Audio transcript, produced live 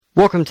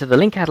Welcome to the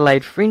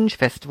LinkAdelaide Fringe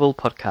Festival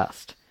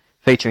podcast,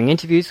 featuring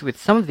interviews with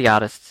some of the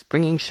artists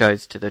bringing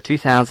shows to the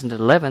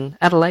 2011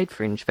 Adelaide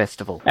Fringe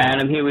Festival. And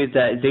I'm here with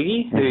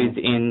Ziggy, who's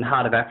in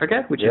Heart of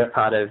Africa, which is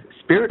part of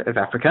Spirit of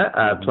Africa,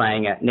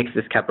 playing at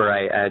Nexus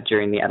Cabaret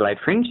during the Adelaide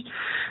Fringe.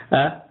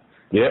 How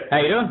you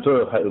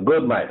doing?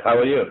 Good, mate. How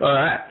are you? All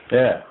right.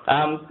 Yeah.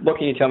 What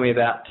can you tell me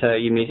about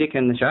your music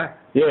and the show?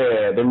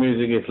 Yeah, the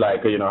music is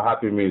like,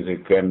 happy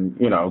music and,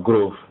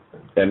 groove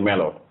and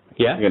mellow.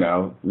 Yeah.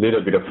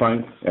 Little bit of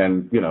funk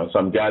and,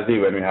 some jazzy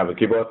when we have a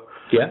keyboard.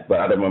 Yeah. But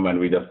at the moment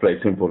we just play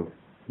simple.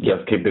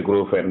 Just keep the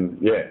groove and,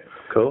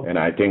 Cool. And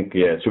I think,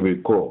 it should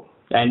be cool.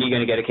 And you're going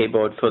to get a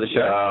keyboard for the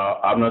show?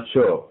 I'm not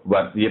sure.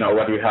 But,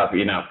 what we have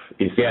enough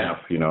is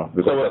enough, because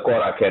the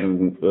kora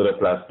can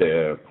replace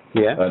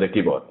the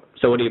keyboard.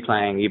 So what are you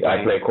playing?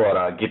 I play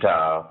kora,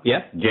 guitar,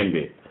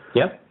 djembe.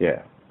 Yeah?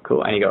 Yeah.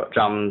 Cool. And you got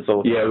drums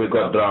also? Yeah, we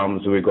got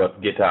drums, we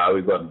got guitar,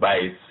 we got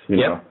bass,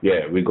 know.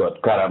 Yeah, we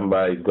got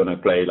caramba, he's going to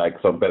play like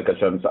some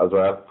percussions as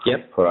well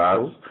for us.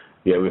 Cool.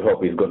 Yeah, we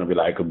hope it's going to be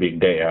like a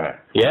big day.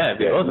 Yeah, it'd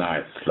be awesome.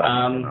 Nice.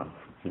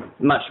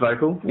 Much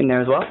vocal in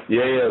there as well?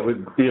 Yeah, we,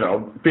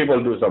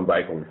 people do some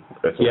vocal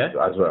as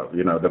well,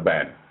 the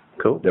band.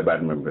 Cool. The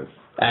band members.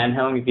 And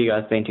how long have you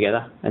guys been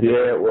together?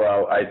 Yeah,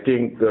 well, I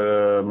think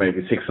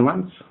maybe 6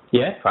 months.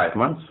 Yeah? 5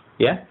 months.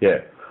 Yeah? Yeah.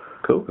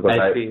 Cool. Because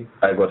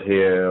I got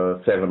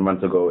here 7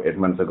 months ago, 8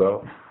 months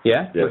ago.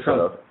 Yeah? Yeah, sort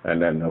of. And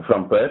then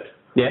from Perth.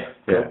 Yeah?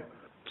 Cool. Yeah.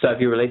 So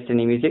have you released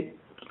any music?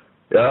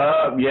 This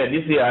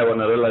year I want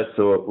to release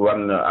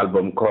one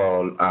album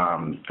called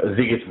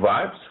Ziggy's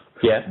Vibes.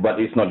 Yeah. But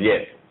it's not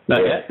yet.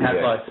 Not yet? How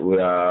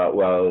close?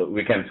 Well,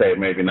 we can say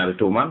maybe another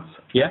 2 months.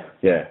 Yeah?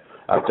 Yeah.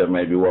 After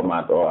maybe 1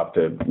 month or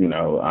after,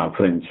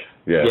 Fringe.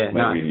 Yeah. Yeah,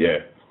 maybe,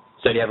 nice.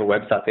 So do you have a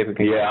website people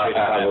can I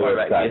have a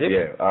website,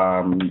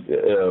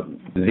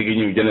 Ziggy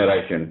New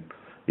Generation.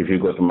 If you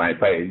go to my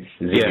page,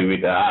 Ziggy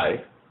with the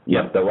I,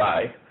 not the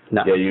Y,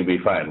 you'll be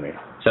find me.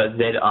 So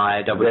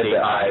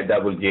Z-I-double-G-I.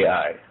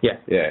 Z-I-double-G-I. Yeah.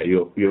 Yeah,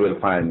 you will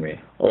find me.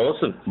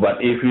 Awesome. But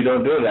if you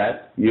don't do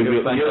that, you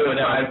will find someone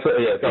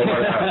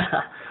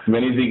else.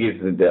 Many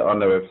Ziggies on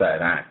the website,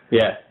 huh?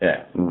 Yeah.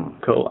 Yeah.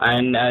 Mm. Cool.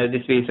 And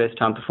this will be your first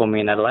time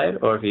performing in Adelaide,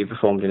 or have you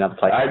performed in other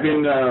places? I've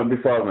been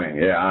performing,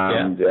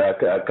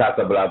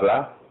 Casa Blah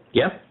Blah.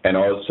 Yeah. And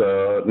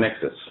also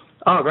Nexus.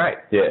 Oh, great.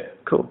 Yeah.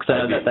 Cool. So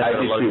I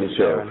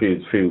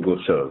did few good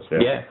shows.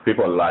 Yeah.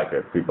 People like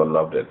it. People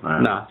loved it.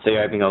 No, so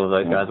you're hoping all of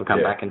those guys will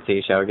come back and see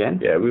your show again?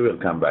 Yeah, we will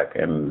come back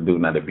and do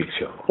another big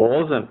show.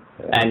 Awesome.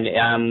 Yeah.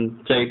 And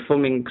so you're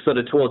performing sort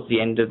of towards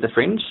the end of the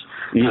Fringe,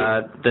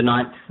 the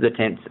 9th, the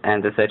 10th,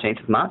 and the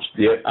 13th of March.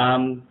 Yeah.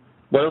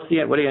 What else?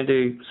 What are you going to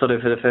do sort of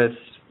for the first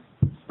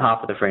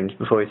half of the Fringe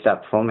before you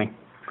start performing?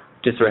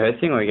 Just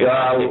rehearsing, or are you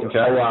going to do some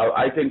shows? Well,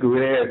 I think we're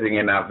rehearsing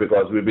enough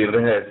because we've been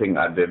rehearsing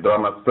at the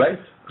drummer's place.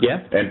 Yeah.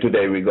 And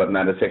today we got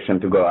another section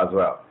to go as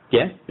well.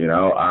 Yeah.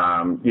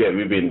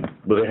 We've been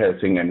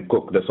rehearsing and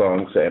cook the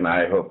songs, and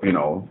I hope,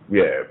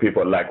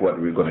 people like what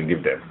we're going to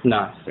give them.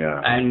 Nice.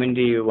 Yeah. And when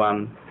do you,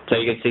 so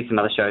you get to see some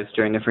other shows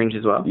during the Fringe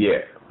as well? Yeah.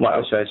 What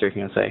other shows do you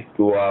reckon you'll see?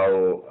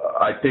 Well,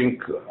 I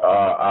think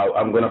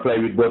I'm going to play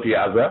with Botti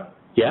as well.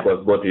 Yeah.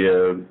 Because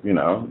Botti,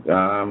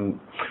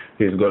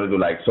 he's going to do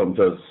like some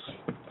shows,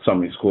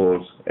 some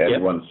schools,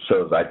 and one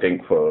shows, I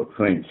think, for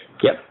Fringe.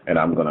 Yep. And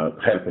I'm going to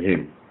help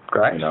him.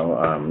 Great.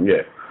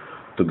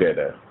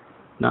 Together.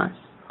 Nice.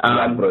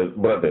 Like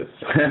brothers.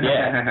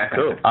 Yeah,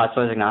 cool. I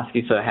suppose I can ask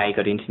you, so how you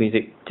got into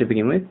music to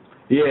begin with?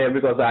 Yeah,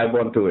 because I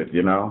born to it,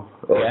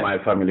 All my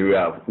family, we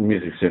are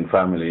musician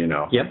family,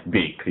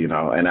 big,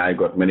 and I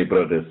got many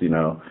brothers,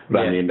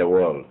 running in the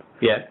world.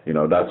 Yeah.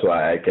 That's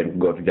why I can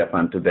go to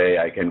Japan today,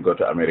 I can go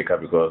to America,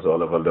 because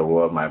all over the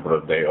world, my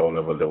brothers, they all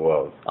over the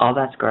world. Oh,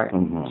 that's great.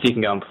 Mm-hmm. So you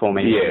can go and perform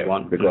anywhere you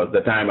want. Because the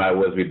time I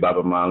was with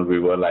Baba Mal, we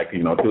were like,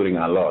 touring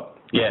a lot.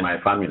 With my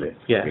family.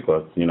 Yeah.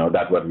 Because,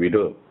 that's what we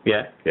do.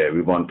 Yeah. Yeah,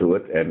 we want to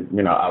it, and,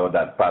 our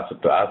dad passed it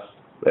to us,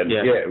 and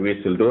we're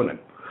still doing it.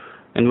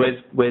 And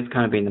where's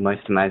kind of been the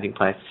most amazing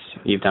place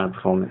you've done a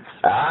performance?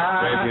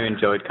 Where have you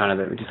enjoyed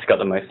just got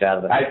the most out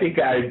of it? I think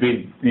I've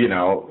been,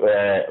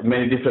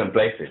 many different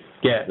places.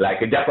 Yeah.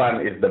 Like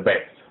Japan is the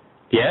best.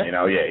 Yeah?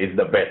 It's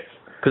the best.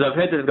 Because I've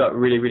heard they've got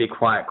really, really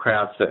quiet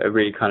crowds that are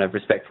really kind of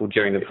respectful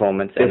during the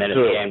performance, and then at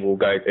the end we'll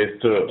go...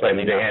 It's true. And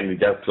in the end we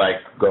just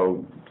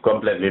go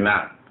completely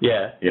nuts.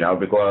 Yeah.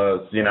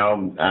 Because,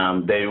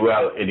 they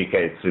well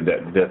educate to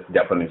the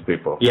Japanese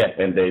people. Yeah.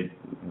 And they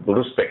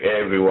respect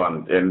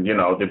everyone. And,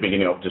 the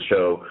beginning of the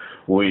show,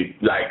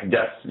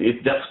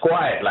 it's just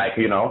quiet,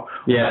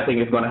 nothing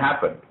is going to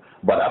happen.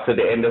 But after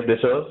the end of the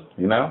shows,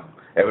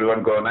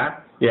 everyone go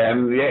nuts. Yeah.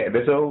 And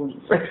the show...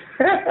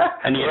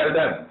 and well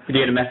done. Did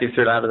you get a massive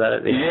thrill out of that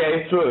at the end? Yeah,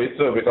 it's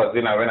true, because,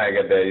 when I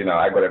get there,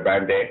 I got a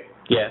band day.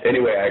 Yeah.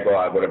 Anywhere I go,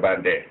 I got a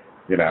band day.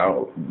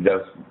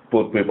 Just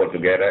put people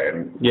together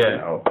and,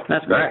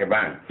 that's like great. a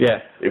band. Yeah.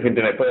 Even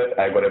in Perth,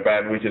 I got a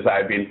band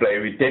I've been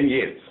playing with 10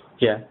 years.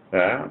 Yeah.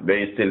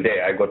 They still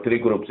there. I got 3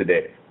 groups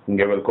there.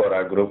 Ngevel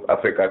Kora Group,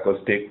 Africa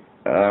Acoustic,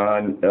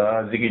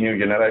 Ziggy New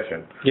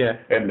Generation. Yeah.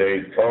 And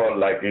they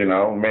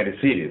all made a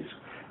series.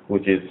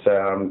 which is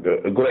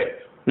great.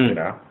 You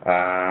know.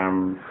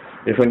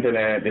 Even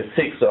the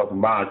 6th of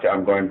March,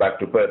 I'm going back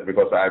to Perth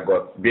because I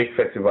got big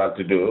festival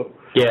to do.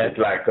 Yeah. It's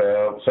like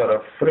a sort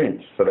of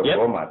fringe sort of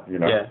format, you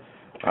know. Yeah.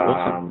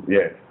 Awesome.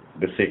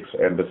 The 6th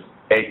and the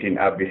 18th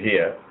I'll be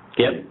here.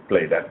 Yep.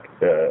 Play that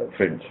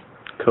fringe.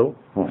 Cool.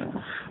 All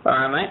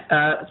right, mate.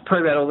 That's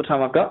probably about all the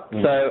time I've got.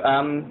 So,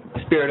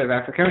 Spirit of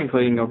Africa,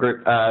 including your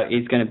group,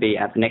 is going to be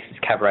at the Nexus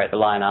Cabaret, the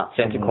Lion Art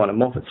Centre, corner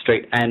Morford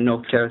Street and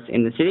North Terrace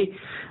in the city.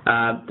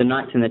 The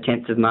 9th and the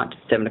 10th of March at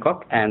 7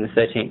 o'clock and the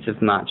 13th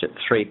of March at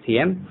 3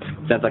 p.m.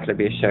 Sounds like it'll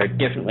be a show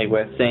definitely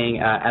worth seeing.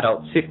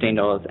 Adults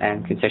 $15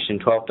 and concession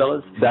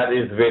 $12. That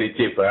is very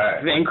cheap,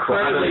 right?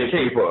 Incredibly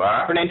cheap. For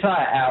an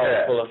entire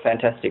hour full of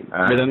fantastic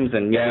rhythms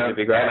and music would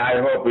be great. And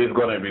I hope it's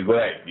going to be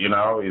great, you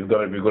know. It's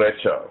going to be a great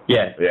show.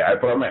 Yeah, I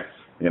promise.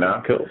 You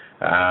know? Cool.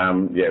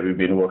 We've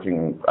been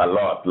working a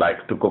lot,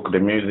 like, to cook the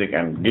music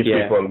and give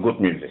people good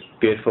music.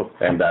 Beautiful.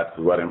 And that's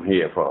what I'm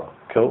here for.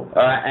 Cool.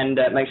 All right, and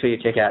make sure you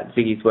check out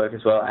Ziggy's work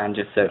as well and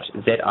just search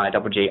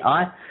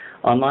ZIGGI.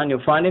 Online,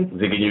 you'll find him.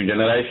 Ziggy New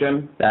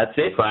Generation. That's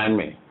it. Find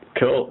me.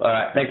 Cool. All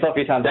right, thanks a lot for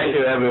your time. Thank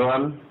you,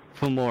 everyone.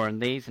 For more on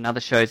these and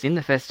other shows in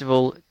the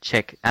festival,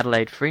 check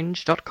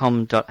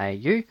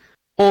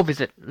adelaidefringe.com.au or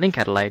visit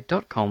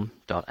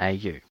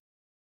linkadelaide.com.au.